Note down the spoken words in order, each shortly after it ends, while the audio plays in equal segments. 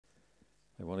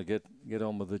They want to get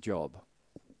on with the job.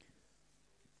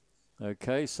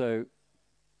 Okay, so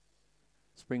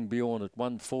Spring Bjorn at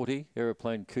 140,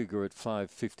 Aeroplane Cougar at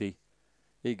 550,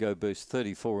 Ego Boost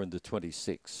 34 into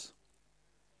 26.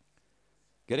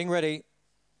 Getting ready.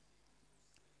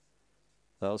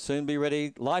 They'll soon be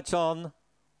ready. Lights on.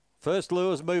 First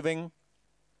lures moving.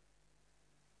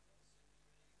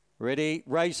 Ready,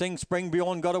 racing. Spring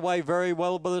Bjorn got away very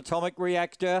well with Atomic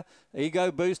Reactor.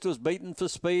 Ego Boost was beaten for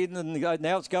speed, and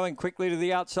now it's going quickly to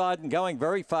the outside and going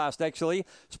very fast, actually.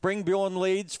 Spring Bjorn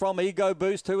leads from Ego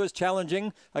Boost, who was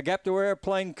challenging. A gap to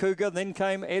Airplane Cougar, then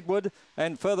came Edward,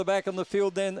 and further back on the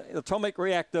field then Atomic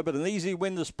Reactor, but an easy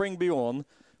win to Spring Bjorn.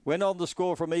 Went on the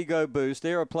score from Ego Boost,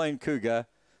 Airplane Cougar,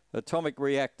 Atomic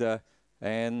Reactor,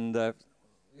 and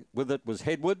with it was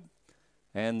Hedward.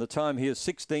 And the time here,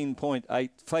 16.8.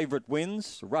 Favourite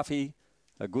wins. Ruffy,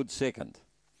 a good second.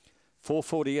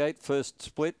 4:48 first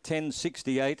split.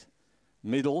 10:68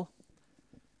 middle.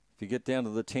 If you get down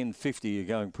to the 10:50, you're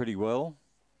going pretty well.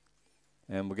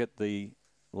 And we'll get the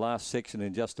last section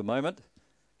in just a moment.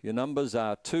 Your numbers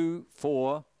are 2,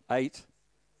 4, 8,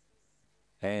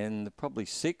 and probably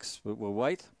 6, but we'll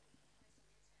wait.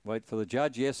 Wait for the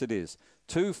judge. Yes, it is.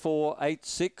 2, 4, 8,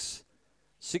 6.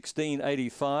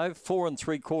 16.85, 4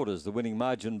 3/4, the winning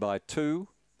margin by 2.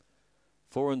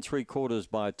 4 3/4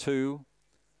 by 2.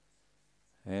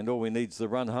 And all we need is the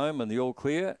run home and the all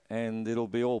clear, and it'll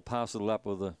be all parcelled up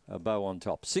with a bow on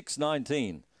top.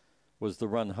 6.19 was the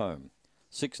run home.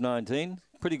 6.19,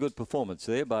 pretty good performance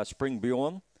there by Spring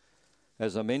Bjorn.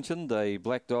 As I mentioned, a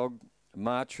Black Dog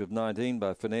March of 19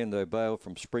 by Fernando Bale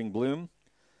from Spring Bloom.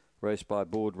 Raced by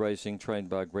Board Racing, trained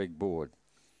by Greg Board.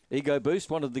 Ego Boost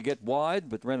wanted to get wide,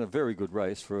 but ran a very good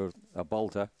race for a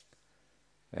bolter.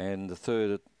 And the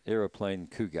third at Aeroplane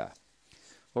Cougar.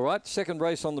 All right, second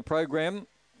race on the program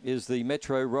is the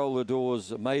Metro Roller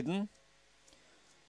Doors Maiden.